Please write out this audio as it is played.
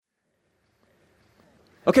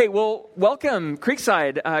Okay, well, welcome,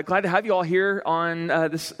 Creekside. Glad to have you all here on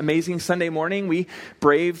this amazing Sunday morning. We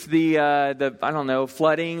braved the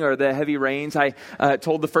flooding or the heavy rains. I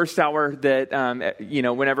told the first hour that,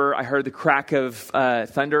 whenever I heard the crack of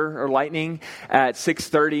thunder or lightning at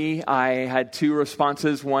 6:30, I had two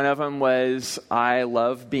responses. One of them was, I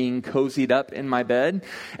love being cozied up in my bed.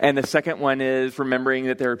 And the second one is remembering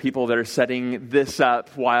that there are people that are setting this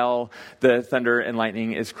up while the thunder and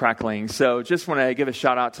lightning is crackling. So just want to give a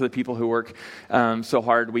shout out to the people who work so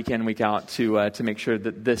hard week in, week out to make sure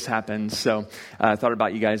that this happens. So I thought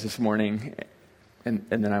about you guys this morning, and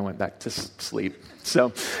then I went back to sleep.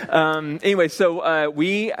 So I'm here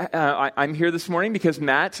this morning because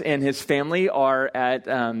Matt and his family are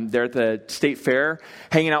they're at the state fair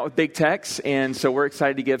hanging out with Big Tex, and so we're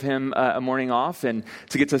excited to give him a morning off and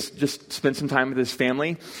to get to just spend some time with his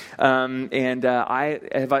family. As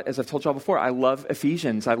I've told y'all before, I love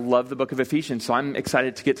Ephesians. I love the book of Ephesians, so I'm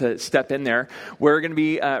excited to get to step in there. We're going to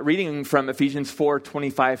be reading from Ephesians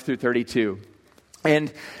 4:25 through 32.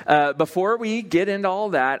 And before we get into all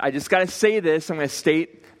that, I just got to say this. I'm going to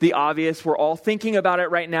state the obvious. We're all thinking about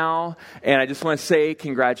it right now. And I just want to say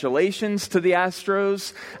congratulations to the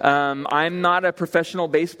Astros. I'm not a professional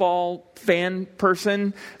baseball fan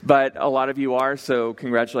person, but a lot of you are. So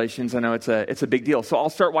congratulations. I know it's a big deal. So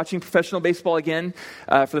I'll start watching professional baseball again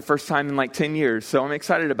for the first time in like 10 years. So I'm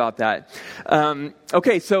excited about that.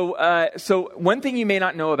 So one thing you may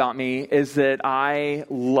not know about me is that I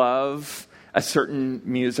love a certain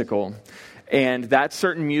musical, and that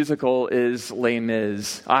certain musical is Les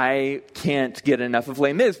Mis. I can't get enough of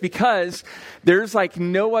Les Mis because there's like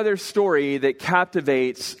no other story that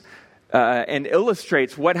captivates and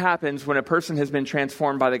illustrates what happens when a person has been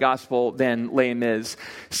transformed by the gospel than Les Mis.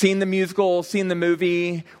 Seen the musical, seen the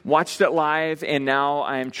movie, watched it live, and now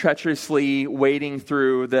I'm treacherously wading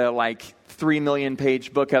through the 3 million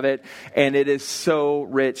page book of it, and it is so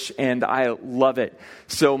rich, and I love it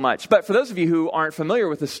so much. But for those of you who aren't familiar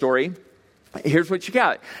with the story, here's what you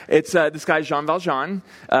got. It's this guy, Jean Valjean.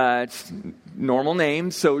 It's normal name.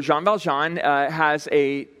 So Jean Valjean has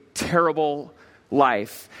a terrible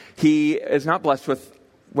life. He is not blessed with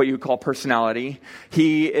what you would call personality.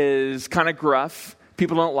 He is kind of gruff.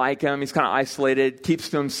 People don't like him. He's kind of isolated, keeps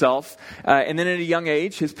to himself. And then at a young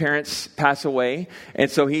age, his parents pass away. And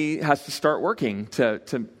so he has to start working to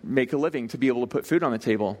make a living, to be able to put food on the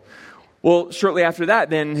table. Well, shortly after that,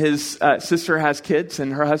 then his sister has kids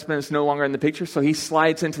and her husband is no longer in the picture. So he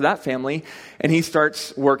slides into that family and he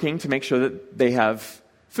starts working to make sure that they have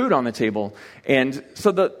food on the table. And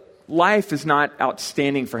so the life is not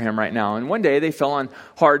outstanding for him right now. And one day they fell on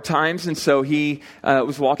hard times. And so he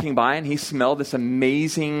was walking by and he smelled this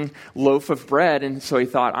amazing loaf of bread. And so he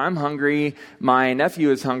thought, I'm hungry. My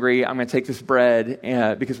nephew is hungry. I'm going to take this bread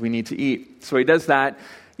because we need to eat. So he does that,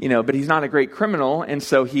 but he's not a great criminal. And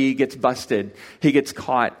so he gets busted. He gets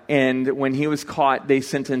caught. And when he was caught, they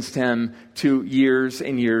sentenced him to years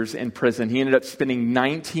and years in prison. He ended up spending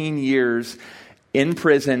 19 years in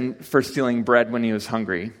prison for stealing bread when he was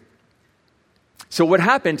hungry. So what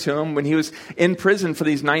happened to him when he was in prison for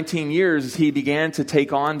these 19 years is he began to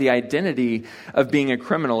take on the identity of being a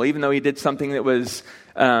criminal, even though he did something that was,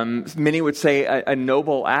 many would say, a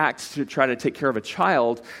noble act to try to take care of a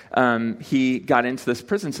child. He got into this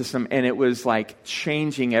prison system, and it was like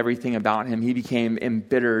changing everything about him. He became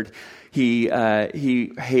embittered. He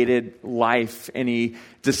hated life, and he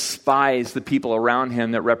despised the people around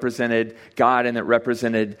him that represented God and that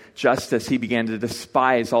represented justice. He began to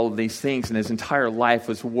despise all of these things, and his entire life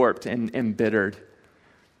was warped and embittered.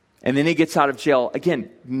 And then he gets out of jail.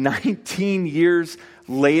 Again, 19 years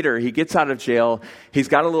later, he gets out of jail. He's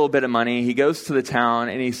got a little bit of money. He goes to the town,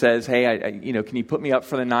 and he says, hey, can you put me up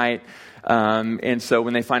for the night? And so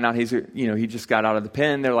when they find out he just got out of the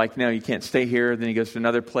pen, they're like, no, you can't stay here. Then he goes to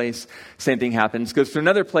another place. Same thing happens. Goes to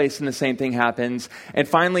another place and the same thing happens. And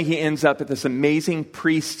finally he ends up at this amazing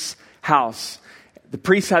priest's house. The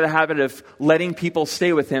priest had a habit of letting people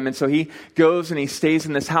stay with him. And so he goes and he stays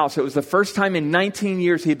in this house. It was the first time in 19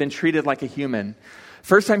 years he had been treated like a human.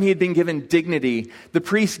 First time he had been given dignity. The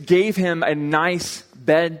priest gave him a nice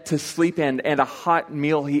bed to sleep in and a hot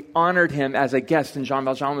meal. He honored him as a guest. And Jean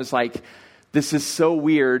Valjean was like, this is so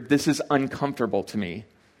weird. This is uncomfortable to me.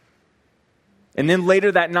 And then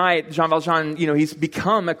later that night, Jean Valjean, he's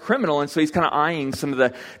become a criminal. And so he's kind of eyeing some of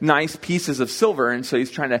the nice pieces of silver. And so he's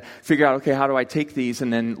trying to figure out, okay, how do I take these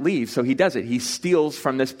and then leave? So he does it. He steals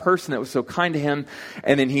from this person that was so kind to him.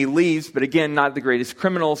 And then he leaves. But again, not the greatest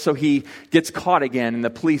criminal. So he gets caught again. And the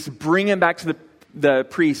police bring him back to the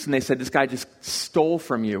priest. And they said, this guy just stole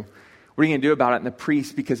from you. What are you going to do about it? And the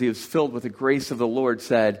priest, because he was filled with the grace of the Lord,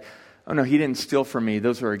 said, oh no, he didn't steal from me.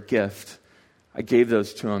 Those are a gift. I gave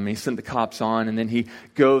those to him. He sent the cops on, and then he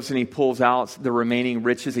goes and he pulls out the remaining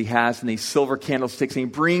riches he has and these silver candlesticks, and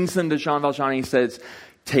he brings them to Jean Valjean, and he says,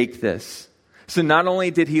 take this. So not only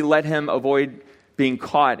did he let him avoid being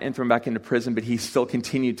caught and thrown back into prison, but he still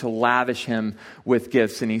continued to lavish him with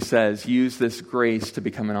gifts, and he says, use this grace to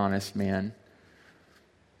become an honest man.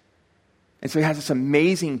 And so he has this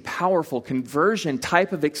amazing, powerful conversion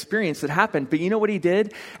type of experience that happened. But you know what he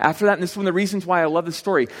did after that? And this is one of the reasons why I love this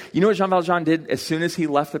story. You know what Jean Valjean did as soon as he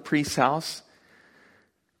left the priest's house?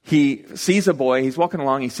 He sees a boy. He's walking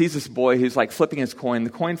along. He sees this boy who's like flipping his coin. The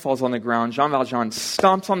coin falls on the ground. Jean Valjean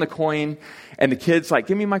stomps on the coin. And the kid's like,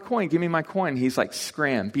 give me my coin. Give me my coin. He's like,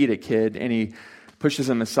 scram, beat it, kid. And he pushes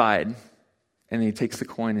him aside. And he takes the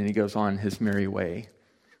coin and he goes on his merry way.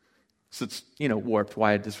 So it's, warped.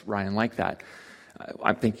 Why does Ryan like that?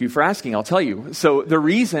 I thank you for asking. I'll tell you. So the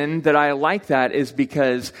reason that I like that is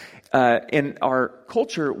because in our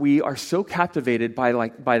culture, we are so captivated by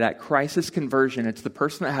that crisis conversion. It's the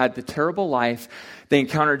person that had the terrible life. They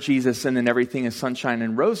encounter Jesus, and then everything is sunshine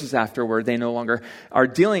and roses afterward. They no longer are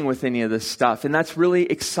dealing with any of this stuff. And that's really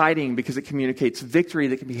exciting because it communicates victory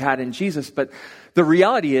that can be had in Jesus. But the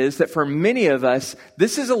reality is that for many of us,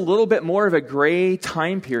 this is a little bit more of a gray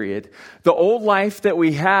time period. The old life that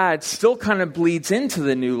we had still kind of bleeds into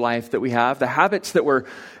the new life that we have. The habits that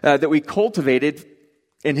we cultivated,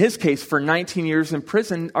 in his case, for 19 years in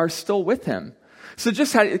prison, are still with him. So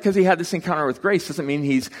just because he had this encounter with grace doesn't mean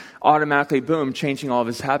he's automatically, boom, changing all of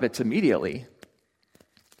his habits immediately.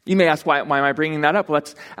 You may ask, why am I bringing that up? Well,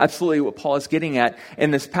 that's absolutely what Paul is getting at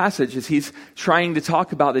in this passage, is he's trying to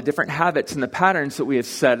talk about the different habits and the patterns that we have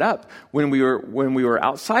set up when we were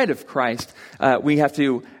outside of Christ. We have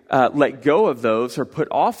to let go of those or put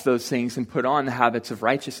off those things and put on the habits of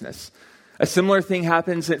righteousness. A similar thing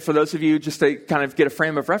happens for those of you, just to kind of get a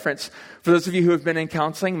frame of reference, for those of you who have been in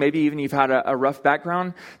counseling, maybe even you've had a rough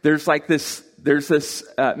background, there's this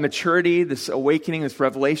maturity, this awakening, this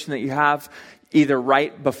revelation that you have either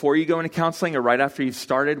right before you go into counseling or right after you've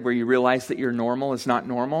started, where you realize that your normal is not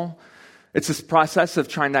normal. It's this process of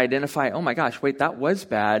trying to identify, oh my gosh, wait, that was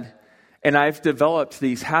bad. And I've developed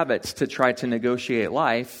these habits to try to negotiate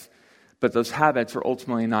life. But those habits are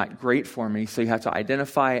ultimately not great for me. So you have to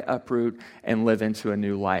identify, uproot, and live into a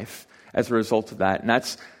new life as a result of that. And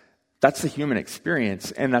that's the human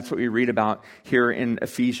experience. And that's what we read about here in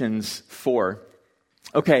Ephesians 4.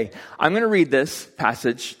 Okay, I'm going to read this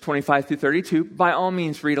passage, 25 through 32. By all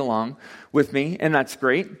means, read along with me, and that's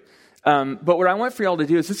great. But what I want for y'all to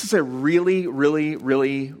do is, this is a really, really,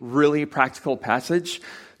 really, really practical passage.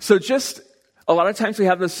 So just a lot of times we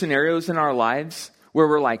have those scenarios in our lives where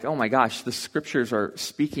we're like, oh my gosh, the scriptures are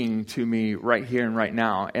speaking to me right here and right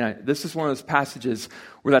now. And this is one of those passages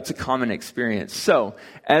where that's a common experience. So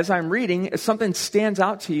as I'm reading, if something stands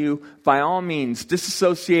out to you, by all means,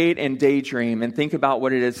 disassociate and daydream and think about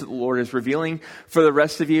what it is that the Lord is revealing. For the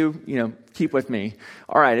rest of you, keep with me.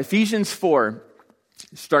 All right, Ephesians 4,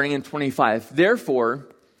 starting in 25. Therefore,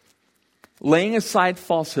 laying aside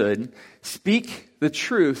falsehood, speak the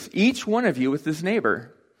truth, each one of you with his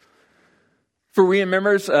neighbor. For we are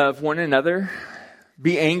members of one another.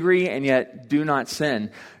 Be angry and yet do not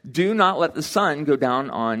sin. Do not let the sun go down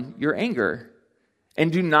on your anger.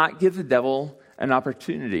 And do not give the devil an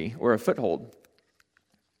opportunity or a foothold.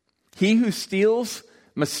 He who steals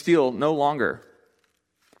must steal no longer,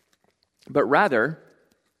 but rather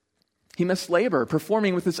he must labor,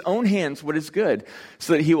 performing with his own hands what is good,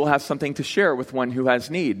 so that he will have something to share with one who has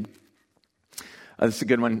need. This is a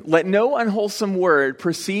good one. Let no unwholesome word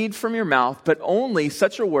proceed from your mouth, but only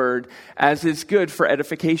such a word as is good for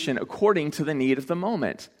edification according to the need of the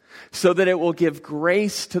moment, so that it will give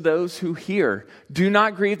grace to those who hear. Do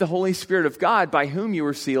not grieve the Holy Spirit of God, by whom you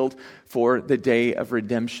were sealed for the day of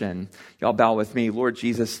redemption. Y'all bow with me. Lord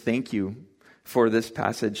Jesus, thank you for this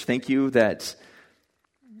passage. Thank you that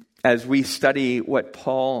as we study what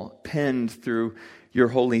Paul penned through your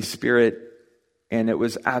Holy Spirit, and it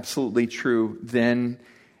was absolutely true then,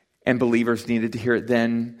 and believers needed to hear it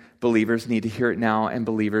then. Believers need to hear it now, and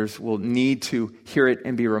believers will need to hear it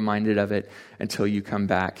and be reminded of it until you come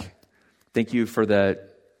back. Thank you for the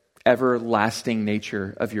everlasting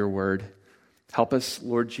nature of your word. Help us,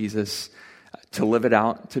 Lord Jesus, to live it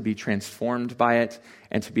out, to be transformed by it,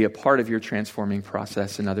 and to be a part of your transforming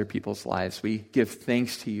process in other people's lives. We give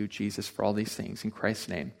thanks to you, Jesus, for all these things. In Christ's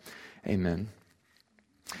name, amen.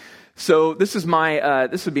 So this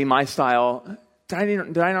would be my style.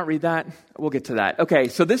 Did I not read that? We'll get to that. Okay,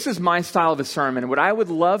 so this is my style of a sermon. What I would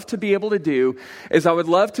love to be able to do is I would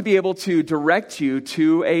love to be able to direct you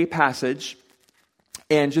to a passage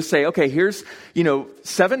and just say, okay, here's,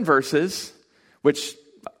 7 verses, which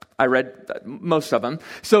I read most of them.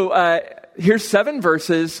 So here's 7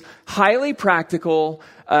 verses, highly practical.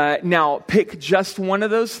 Now pick just one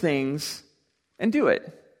of those things and do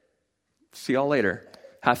it. See y'all later.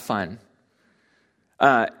 Have fun.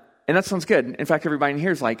 And that sounds good. In fact, everybody in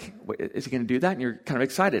here is like, is he going to do that? And you're kind of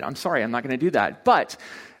excited. I'm sorry, I'm not going to do that. But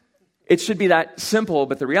it should be that simple.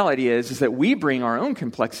 But the reality is that we bring our own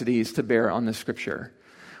complexities to bear on the Scripture.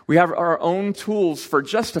 We have our own tools for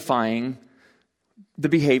justifying the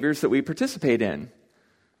behaviors that we participate in.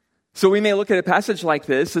 So we may look at a passage like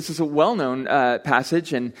this. This is a well-known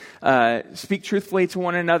passage, and speak truthfully to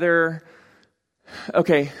one another.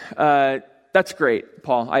 Okay, that's great,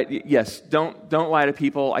 Paul. Yes, don't lie to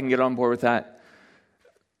people. I can get on board with that.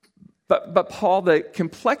 But Paul, the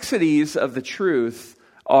complexities of the truth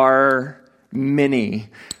are many.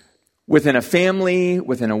 Within a family,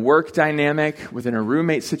 within a work dynamic, within a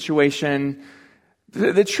roommate situation,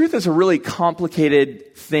 the truth is a really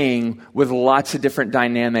complicated thing with lots of different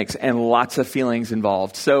dynamics and lots of feelings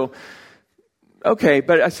involved. So, okay,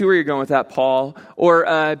 but I see where you're going with that, Paul.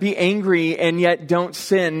 Or be angry and yet don't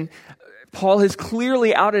sin. Paul has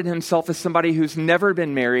clearly outed himself as somebody who's never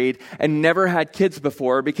been married and never had kids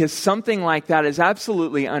before, because something like that is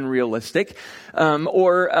absolutely unrealistic. He's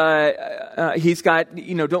got,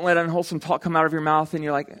 don't let unwholesome talk come out of your mouth, and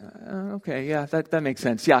you're like, okay, yeah, that makes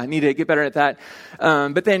sense. Yeah, I need to get better at that.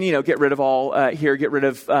 But then, get rid of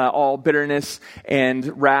all bitterness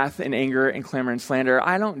and wrath and anger and clamor and slander.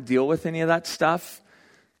 I don't deal with any of that stuff.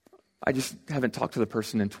 I just haven't talked to the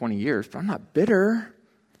person in 20 years, but I'm not bitter.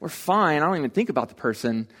 We're fine. I don't even think about the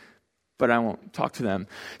person, but I won't talk to them.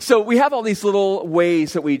 So we have all these little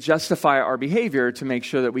ways that we justify our behavior to make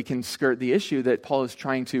sure that we can skirt the issue that Paul is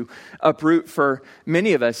trying to uproot for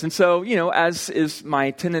many of us. And so, as is my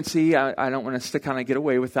tendency, I don't want us to kind of get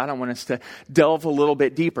away with that. I want us to delve a little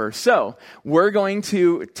bit deeper. So we're going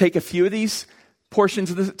to take a few of these portions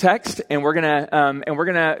of the text, and we're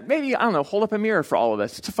gonna maybe, hold up a mirror for all of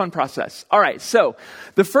us. It's a fun process. All right. So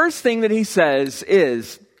the first thing that he says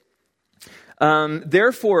is,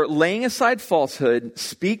 therefore, laying aside falsehood,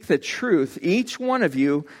 speak the truth, each one of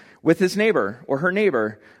you with his neighbor or her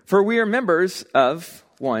neighbor, for we are members of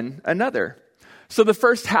one another. So the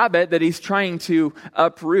first habit that he's trying to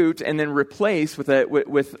uproot and then replace with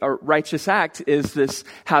a righteous act is this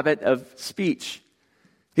habit of speech.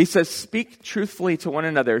 He says, speak truthfully to one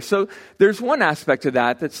another. So there's one aspect of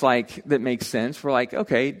that that makes sense. We're like,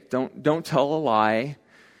 okay, don't tell a lie.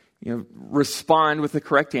 Respond with the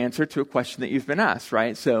correct answer to a question that you've been asked,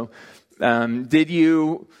 right? So, did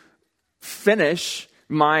you finish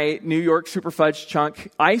my New York Super Fudge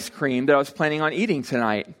Chunk ice cream that I was planning on eating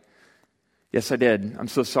tonight? Yes, I did. I'm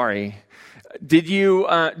so sorry. Did you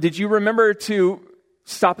remember to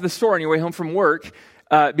stop at the store on your way home from work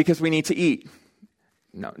because we need to eat?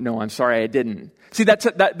 No, I'm sorry, I didn't. See,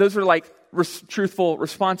 those are like truthful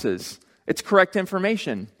responses. It's correct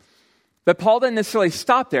information. But Paul doesn't necessarily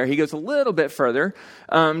stop there. He goes a little bit further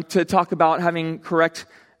to talk about having correct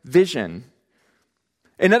vision.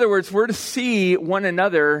 In other words, we're to see one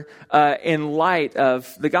another in light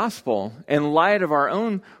of the gospel, in light of our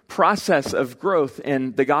own process of growth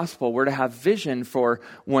in the gospel. We're to have vision for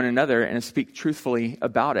one another and speak truthfully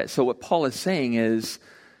about it. So what Paul is saying is,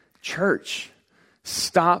 church,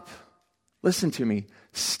 listen to me,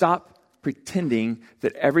 stop pretending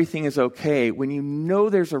that everything is okay when you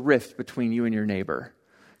know there's a rift between you and your neighbor.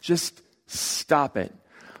 Just stop it.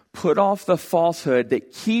 Put off the falsehood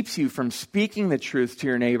that keeps you from speaking the truth to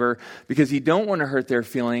your neighbor because you don't want to hurt their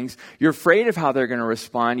feelings. You're afraid of how they're going to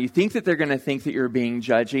respond. You think that they're going to think that you're being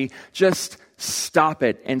judgy. Just stop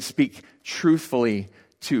it and speak truthfully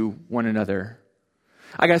to one another.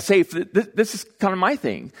 I got to say, this is kind of my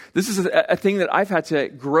thing. This is a thing that I've had to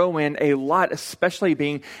grow in a lot, especially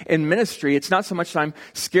being in ministry. It's not so much that I'm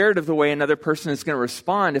scared of the way another person is going to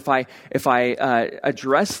respond if I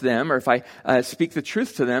address them or if I speak the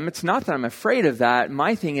truth to them. It's not that I'm afraid of that.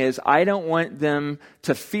 My thing is, I don't want them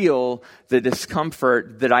to feel the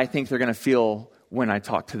discomfort that I think they're going to feel when I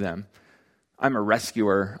talk to them. I'm a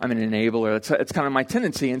rescuer. I'm an enabler. It's kind of my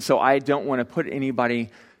tendency, and so I don't want to put anybody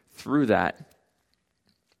through that.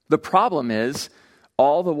 The problem is,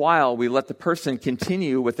 all the while, we let the person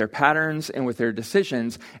continue with their patterns and with their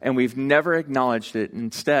decisions, and we've never acknowledged it.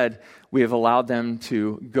 Instead, we have allowed them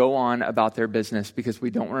to go on about their business because we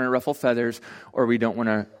don't want to ruffle feathers or we don't want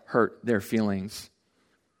to hurt their feelings.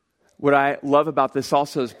 What I love about this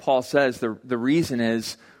also is Paul says the reason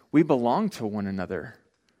is we belong to one another.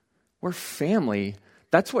 We're family.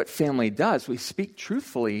 That's what family does. We speak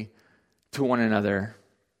truthfully to one another.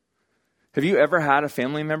 Have you ever had a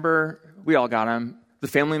family member, we all got them, the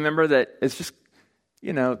family member that is just,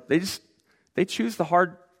 they choose the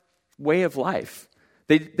hard way of life.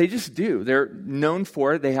 They just do. They're known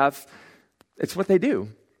for it. It's what they do.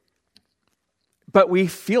 But we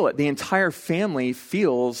feel it. The entire family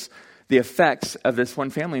feels the effects of this one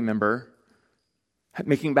family member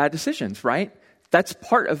making bad decisions, right? That's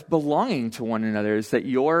part of belonging to one another, is that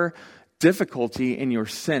your difficulty in your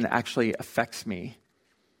sin actually affects me.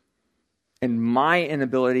 And my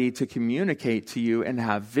inability to communicate to you and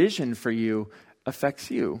have vision for you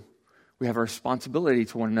affects you. We have a responsibility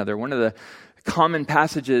to one another. One of the common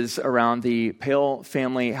passages around the Pale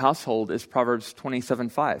family household is Proverbs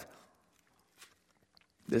 27:5.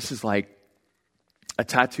 This is like a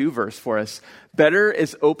tattoo verse for us. Better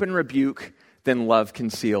is open rebuke than love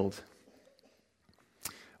concealed.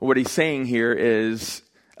 What he's saying here is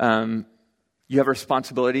you have a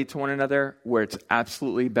responsibility to one another where it's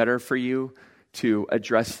absolutely better for you to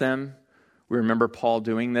address them. We remember Paul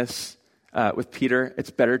doing this with Peter.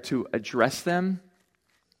 It's better to address them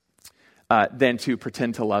than to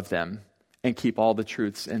pretend to love them and keep all the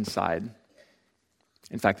truths inside.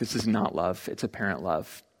 In fact, this is not love. It's apparent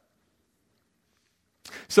love.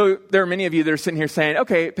 So there are many of you that are sitting here saying,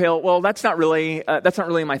 okay, Pale, well, that's not really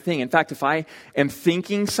my thing. In fact, if I am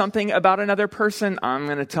thinking something about another person, I'm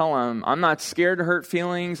going to tell them. I'm not scared to hurt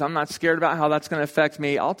feelings. I'm not scared about how that's going to affect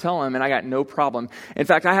me. I'll tell them, and I got no problem. In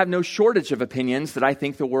fact, I have no shortage of opinions that I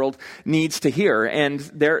think the world needs to hear, and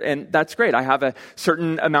that's great. I have a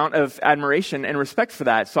certain amount of admiration and respect for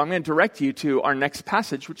that. So I'm going to direct you to our next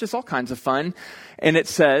passage, which is all kinds of fun. And it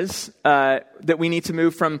says that we need to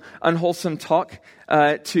move from unwholesome talk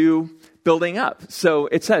to building up. So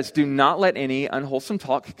it says, do not let any unwholesome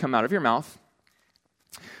talk come out of your mouth,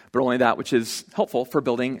 but only that which is helpful for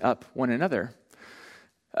building up one another.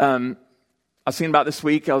 I was thinking about this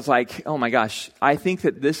week. I was like, oh my gosh, I think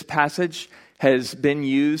that this passage has been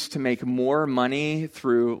used to make more money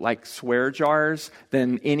through like swear jars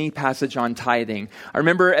than any passage on tithing. I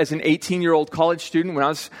remember as an 18-year-old college student, when I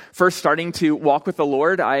was first starting to walk with the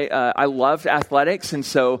Lord, I loved athletics. And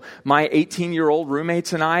so my 18-year-old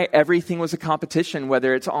roommates and I, everything was a competition,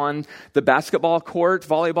 whether it's on the basketball court,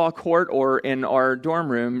 volleyball court, or in our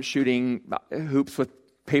dorm room shooting hoops with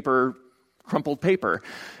crumpled paper.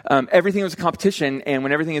 Everything was a competition, and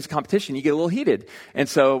when everything is a competition, you get a little heated. And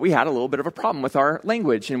so we had a little bit of a problem with our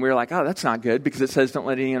language, and we were like, oh, that's not good, because it says don't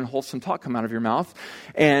let any unwholesome talk come out of your mouth.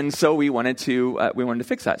 And so we wanted to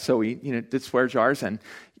fix that. So we did swear jars and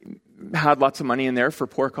had lots of money in there for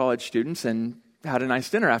poor college students and had a nice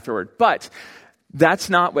dinner afterward. But that's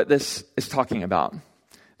not what this is talking about.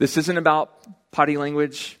 This isn't about potty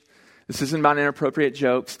language. This isn't about inappropriate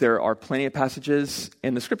jokes. There are plenty of passages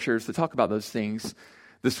in the scriptures that talk about those things.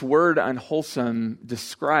 This word unwholesome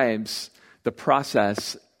describes the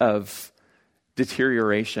process of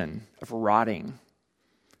deterioration, of rotting.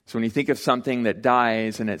 So when you think of something that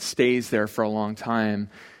dies and it stays there for a long time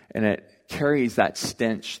and it carries that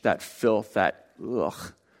stench, that filth, that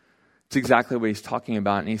ugh, it's exactly what he's talking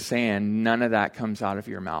about. And he's saying none of that comes out of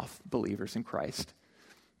your mouth, believers in Christ.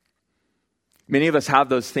 Many of us have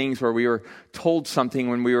those things where we were told something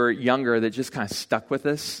when we were younger that just kind of stuck with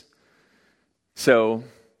us. So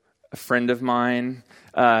a friend of mine,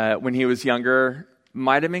 when he was younger,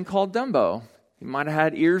 might have been called Dumbo. He might have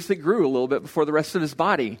had ears that grew a little bit before the rest of his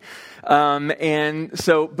body.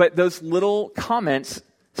 But those little comments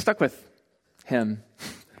stuck with him.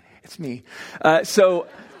 It's me.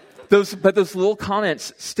 Those little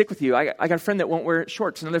comments stick with you. I got a friend that won't wear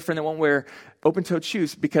shorts, another friend that won't wear open-toed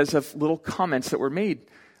shoes because of little comments that were made, a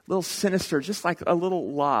little sinister, just like a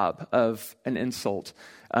little lob of an insult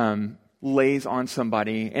lays on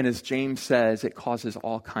somebody. And as James says, it causes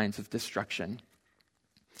all kinds of destruction.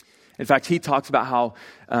 In fact, he talks about how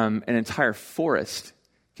an entire forest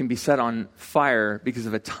can be set on fire because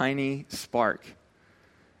of a tiny spark.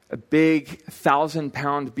 A big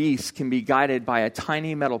 1,000-pound beast can be guided by a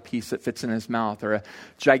tiny metal piece that fits in his mouth, or a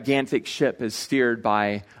gigantic ship is steered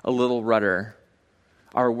by a little rudder.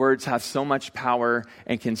 Our words have so much power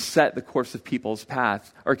and can set the course of people's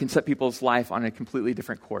path, or can set people's life on a completely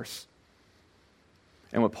different course.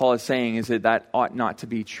 And what Paul is saying is that ought not to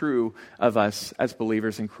be true of us as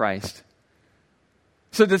believers in Christ.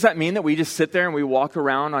 So does that mean that we just sit there and we walk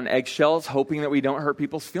around on eggshells hoping that we don't hurt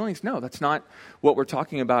people's feelings? No, that's not what we're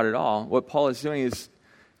talking about at all. What Paul is doing is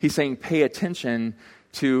he's saying pay attention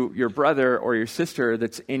to your brother or your sister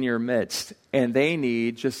that's in your midst. And they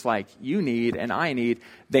need, just like you need and I need,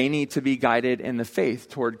 they need to be guided in the faith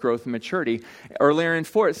toward growth and maturity. Earlier in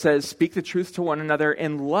 4 it says, speak the truth to one another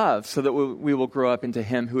in love so that we will grow up into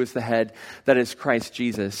him who is the head, that is Christ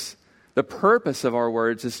Jesus. The purpose of our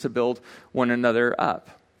words is to build one another up.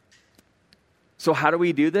 So how do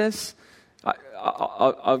we do this?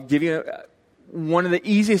 I'll give you one of the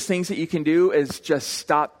easiest things that you can do is just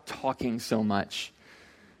stop talking so much.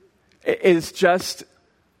 Is just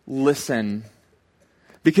listen.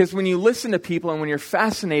 Because when you listen to people and when you're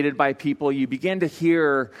fascinated by people, you begin to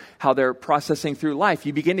hear how they're processing through life.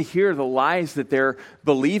 You begin to hear the lies that they're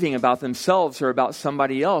believing about themselves or about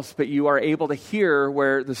somebody else, but you are able to hear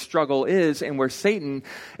where the struggle is and where Satan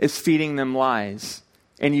is feeding them lies.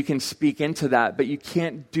 And you can speak into that, but you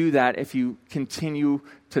can't do that if you continue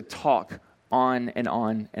to talk on and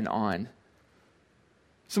on and on.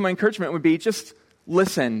 So my encouragement would be just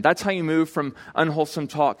listen. That's how you move from unwholesome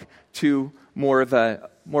talk to more of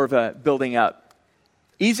a building up.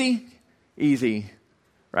 Easy? Easy,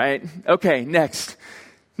 right? Okay, next.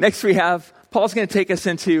 Next we have, Paul's going to take us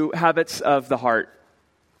into habits of the heart.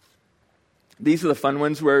 These are the fun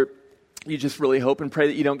ones where you just really hope and pray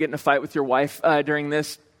that you don't get in a fight with your wife during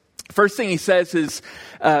this. First thing he says is,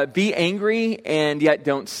 be angry and yet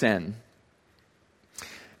don't sin.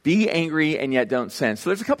 Be angry and yet don't sin. So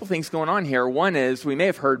there's a couple things going on here. One is, we may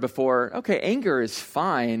have heard before, okay, anger is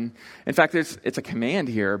fine. In fact, it's a command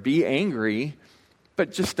here. Be angry,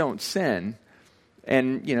 but just don't sin.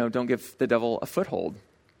 And, don't give the devil a foothold.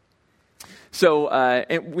 So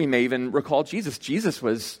and we may even recall Jesus. Jesus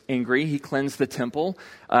was angry. He cleansed the temple,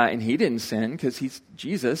 and he didn't sin because he's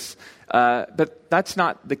Jesus. But that's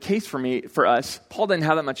not the case for us. Paul didn't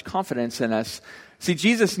have that much confidence in us. See,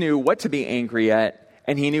 Jesus knew what to be angry at,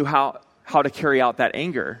 and he knew how to carry out that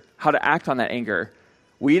anger, how to act on that anger.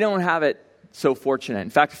 We don't have it so fortunate. In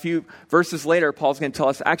fact, a few verses later, Paul's going to tell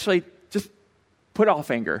us, actually, just put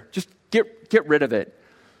off anger. Just get rid of it.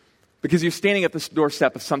 Because you're standing at the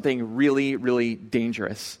doorstep of something really, really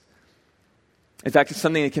dangerous. In fact, it's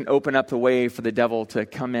something that can open up the way for the devil to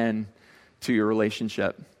come in to your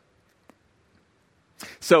relationship.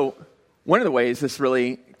 So one of the ways this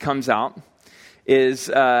really comes out is,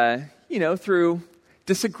 through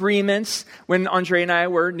disagreements. When Andre and I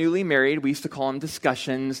were newly married, we used to call them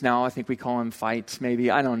discussions. Now I think we call them fights, maybe.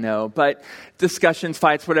 I don't know. But discussions,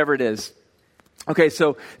 fights, whatever it is. Okay,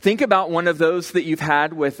 so think about one of those that you've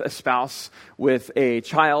had with a spouse, with a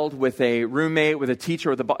child, with a roommate, with a teacher,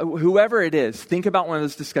 with whoever it is. Think about one of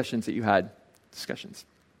those discussions that you had.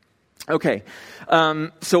 Okay,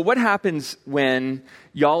 so what happens when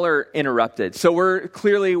y'all are interrupted? So we're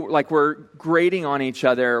clearly, we're grading on each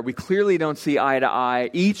other. We clearly don't see eye to eye.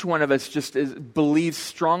 Each one of us just believes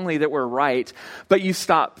strongly that we're right, but you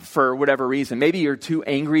stop for whatever reason. Maybe you're too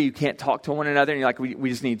angry, you can't talk to one another, and you're like, we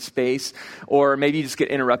just need space. Or maybe you just get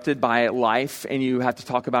interrupted by life, and you have to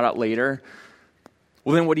talk about it later.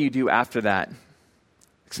 Well, then what do you do after that?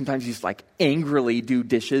 Sometimes you just angrily do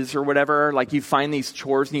dishes or whatever. You find these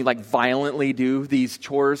chores and you violently do these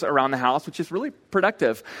chores around the house, which is really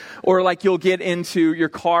productive. Or you'll get into your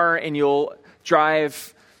car and you'll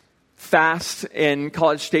drive fast in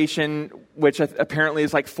College Station, which apparently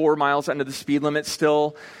is 4 miles under the speed limit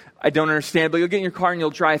still. I don't understand, but you'll get in your car and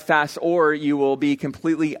you'll drive fast, or you will be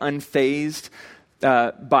completely unfazed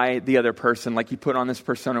by the other person. You put on this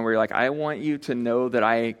persona where you're I want you to know that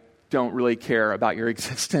I don't really care about your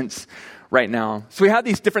existence right now. So we have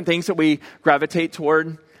these different things that we gravitate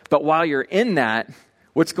toward, but while you're in that,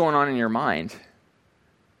 what's going on in your mind?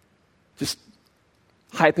 Just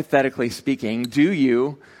hypothetically speaking, do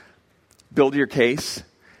you build your case?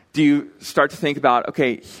 Do you start to think about,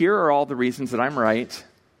 okay, here are all the reasons that I'm right.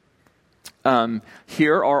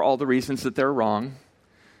 Here are all the reasons that they're wrong.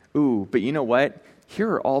 Ooh, but you know what? Here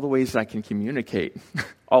are all the ways that I can communicate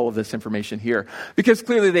all of this information here. Because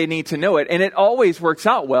clearly they need to know it. And it always works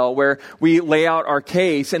out well where we lay out our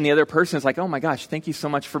case and the other person is oh my gosh, thank you so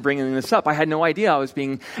much for bringing this up. I had no idea I was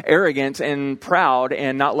being arrogant and proud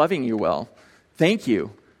and not loving you well. Thank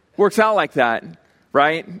you. Works out like that,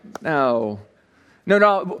 right? No.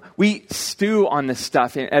 We stew on this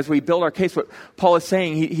stuff as we build our case. What Paul is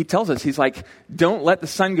saying, he tells us, he's don't let the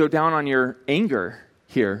sun go down on your anger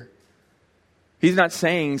here. He's not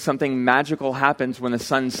saying something magical happens when the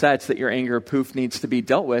sun sets that your anger poof needs to be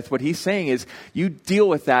dealt with. What he's saying is you deal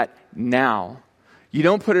with that now. You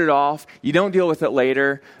don't put it off. You don't deal with it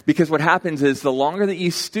later. Because what happens is the longer that you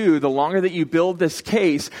stew, the longer that you build this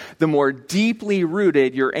case, the more deeply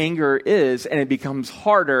rooted your anger is, and it becomes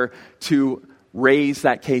harder to raise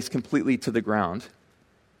that case completely to the ground.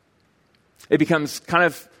 It becomes kind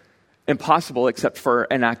of impossible except for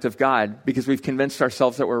an act of God, because we've convinced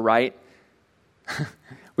ourselves that we're right.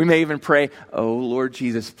 We may even pray, oh, Lord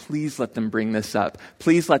Jesus, please let them bring this up.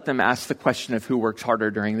 Please let them ask the question of who works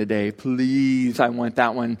harder during the day. Please, I want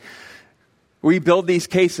that one. We build these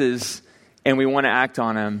cases and we want to act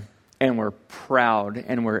on them, and we're proud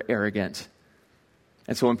and we're arrogant.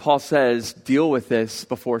 And so when Paul says, deal with this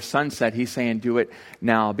before sunset, he's saying do it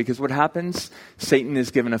now. Because what happens? Satan is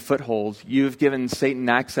given a foothold. You've given Satan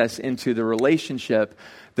access into the relationship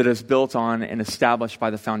that is built on and established by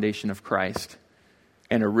the foundation of Christ.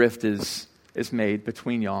 And a rift is made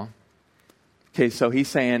between y'all. Okay, so he's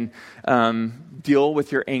saying, deal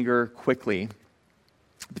with your anger quickly.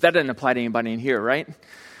 But that doesn't apply to anybody in here, right?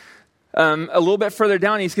 A little bit further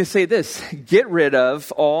down, he's going to say this: get rid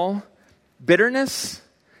of all bitterness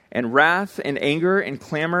and wrath and anger and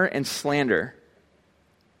clamor and slander,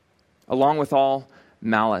 along with all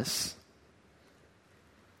malice.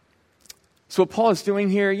 So what Paul is doing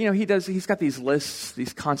here, he's got these lists,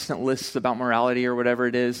 these constant lists about morality or whatever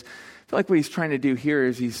it is. I feel like what he's trying to do here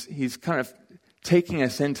is he's kind of taking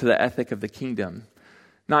us into the ethic of the kingdom.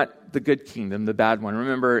 Not the good kingdom, the bad one.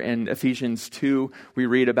 Remember in Ephesians 2, we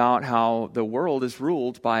read about how the world is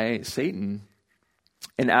ruled by Satan.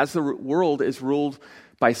 And as the world is ruled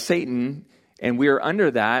by Satan, and we are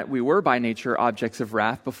under that, we were by nature objects of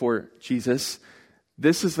wrath before Jesus.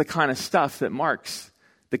 This is the kind of stuff that marks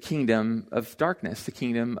the kingdom of darkness, the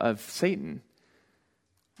kingdom of Satan.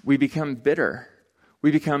 We become bitter.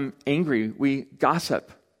 We become angry. We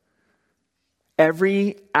gossip.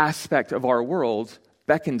 Every aspect of our world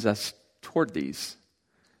beckons us toward these.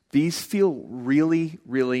 These feel really,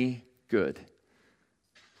 really good.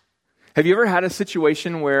 Have you ever had a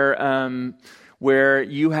situation where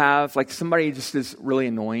you have, like, somebody just is really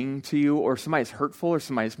annoying to you, or somebody's hurtful, or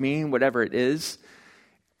somebody's mean, whatever it is,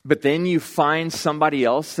 but then you find somebody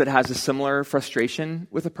else that has a similar frustration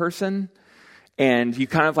with a person, and you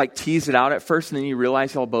kind of like tease it out at first, and then you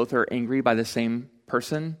realize y'all both are angry by the same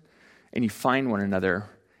person, and you find one another,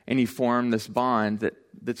 and you form this bond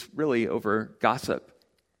that's really over gossip.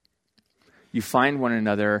 You find one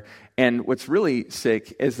another, and what's really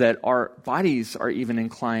sick is that our bodies are even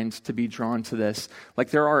inclined to be drawn to this. Like,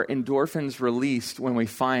 there are endorphins released when we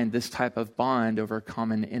find this type of bond over a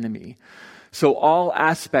common enemy. So all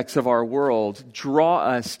aspects of our world draw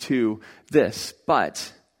us to this,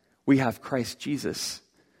 but we have Christ Jesus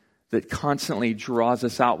that constantly draws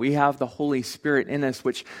us out. We have the Holy Spirit in us,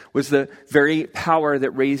 which was the very power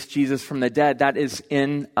that raised Jesus from the dead. That is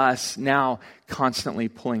in us now, constantly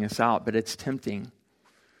pulling us out, but it's tempting.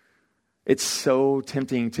 It's so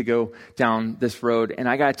tempting to go down this road. And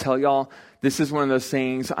I got to tell y'all, this is one of those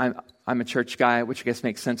things. I'm a church guy, which I guess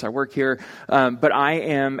makes sense. I work here. But I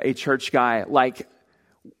am a church guy. Like,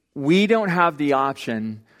 we don't have the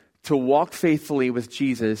option to walk faithfully with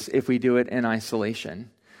Jesus if we do it in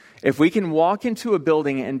isolation. If we can walk into a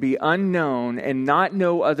building and be unknown and not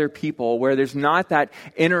know other people, where there's not that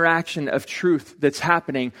interaction of truth that's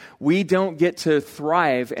happening, we don't get to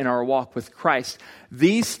thrive in our walk with Christ.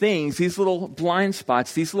 These things, these little blind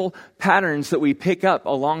spots, these little patterns that we pick up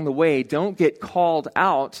along the way don't get called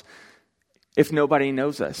out if nobody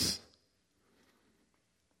knows us.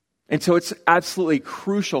 And so it's absolutely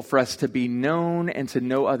crucial for us to be known and to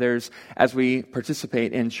know others as we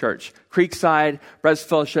participate in church. Creekside, Bres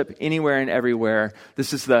Fellowship, anywhere and everywhere.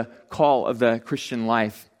 This is the call of the Christian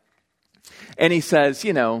life. And he says,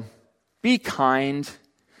 be kind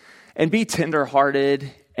and be tenderhearted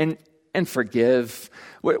and forgive.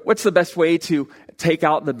 What's the best way to take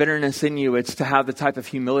out the bitterness in you? It's to have the type of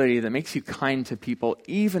humility that makes you kind to people,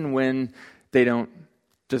 even when they don't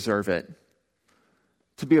deserve it.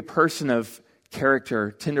 To be a person of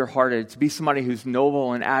character, tenderhearted, to be somebody who's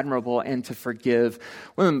noble and admirable, and to forgive.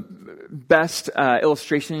 One of the best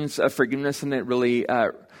illustrations of forgiveness, and that really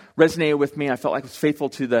resonated with me, I felt like it was faithful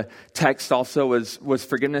to the text also, was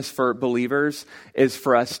forgiveness for believers, is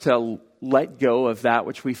for us to let go of that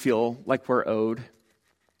which we feel like we're owed.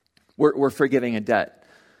 We're forgiving a debt.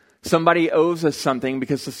 Somebody owes us something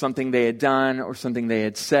because of something they had done or something they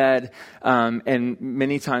had said. And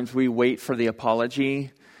many times we wait for the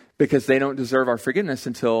apology because they don't deserve our forgiveness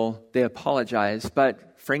until they apologize.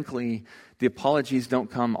 But frankly, the apologies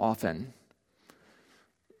don't come often.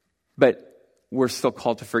 But we're still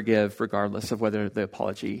called to forgive regardless of whether the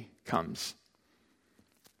apology comes.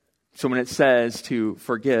 So when it says to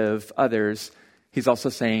forgive others, he's also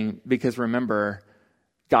saying, because remember,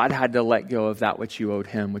 God had to let go of that which you owed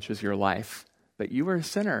him, which was your life. But you were a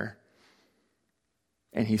sinner.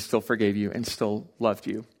 And he still forgave you and still loved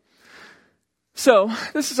you. So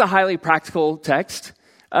this is a highly practical text.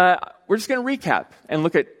 We're just going to recap and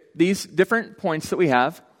look at these different points that we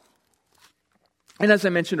have. And as I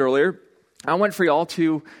mentioned earlier, I want for y'all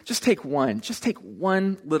to just take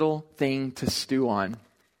one little thing to stew on.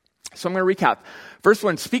 So I'm going to recap. First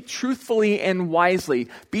one, speak truthfully and wisely.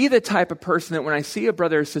 Be the type of person that when I see a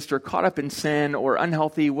brother or sister caught up in sin or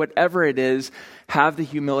unhealthy, whatever it is, have the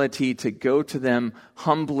humility to go to them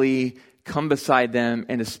humbly, come beside them,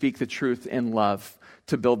 and to speak the truth in love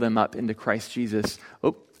to build them up into Christ Jesus.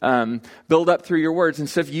 Build up through your words.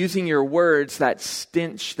 Instead of using your words, that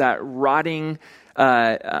stench, that rotting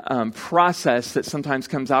process that sometimes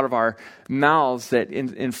comes out of our mouths that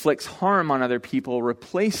inflicts harm on other people,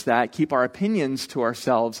 replace that, keep our opinions to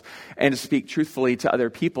ourselves, and to speak truthfully to other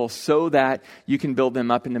people so that you can build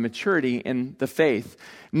them up into maturity in the faith.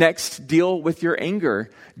 Next, deal with your anger.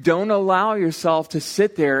 Don't allow yourself to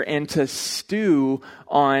sit there and to stew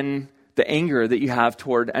on the anger that you have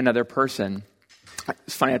toward another person.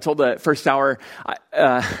 It's funny, I told the first hour,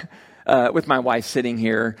 with my wife sitting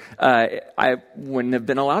here, I wouldn't have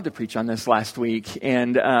been allowed to preach on this last week.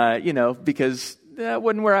 And, because that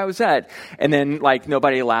wasn't where I was at. And then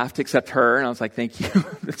nobody laughed except her. And I was like, thank you.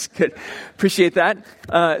 That's good. Appreciate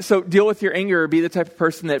that. So deal with your anger. Be the type of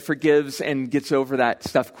person that forgives and gets over that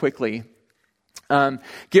stuff quickly.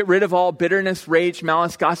 Get rid of all bitterness, rage,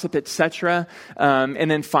 malice, gossip, etc.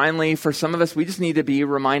 And then finally, for some of us, we just need to be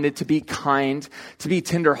reminded to be kind, to be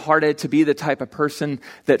tenderhearted, to be the type of person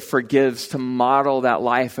that forgives, to model that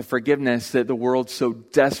life of forgiveness that the world so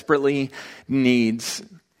desperately needs.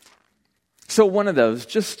 So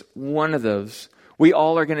just one of those. We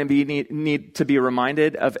all are going to need to be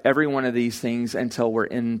reminded of every one of these things until we're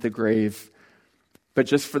in the grave. But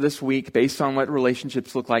just for this week, based on what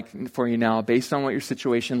relationships look like for you now, based on what your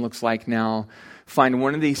situation looks like now, find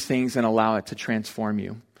one of these things and allow it to transform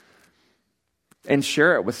you. And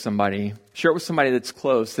share it with somebody. Share it with somebody that's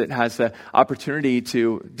close, that has the opportunity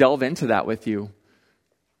to delve into that with you.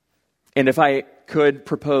 And if I could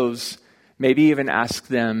propose, maybe even ask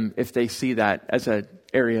them if they see that as an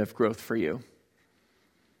area of growth for you.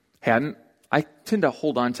 Hey, I tend to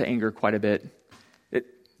hold on to anger quite a bit.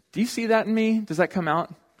 Do you see that in me? Does that come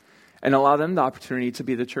out? And allow them the opportunity to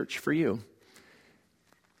be the church for you.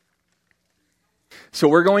 So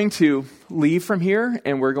we're going to leave from here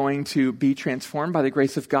and we're going to be transformed by the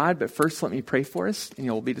grace of God. But first, let me pray for us and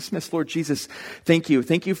you'll be dismissed. Lord Jesus, thank you.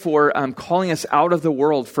 Thank you for calling us out of the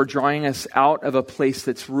world, for drawing us out of a place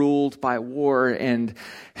that's ruled by war and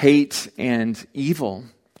hate and evil.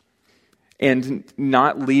 And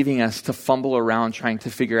not leaving us to fumble around trying to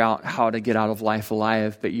figure out how to get out of life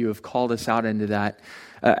alive, but you have called us out into that,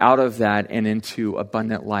 out of that and into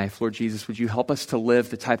abundant life. Lord Jesus, would you help us to live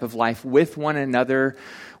the type of life with one another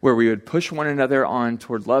where we would push one another on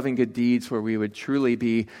toward love and good deeds, where we would truly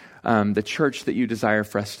be the church that you desire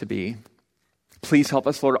for us to be. Please help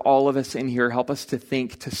us, Lord, all of us in here, help us to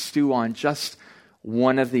think, to stew on just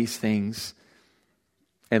one of these things.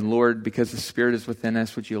 And Lord, because the Spirit is within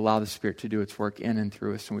us, would you allow the Spirit to do its work in and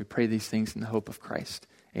through us? And we pray these things in the hope of Christ.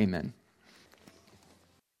 Amen.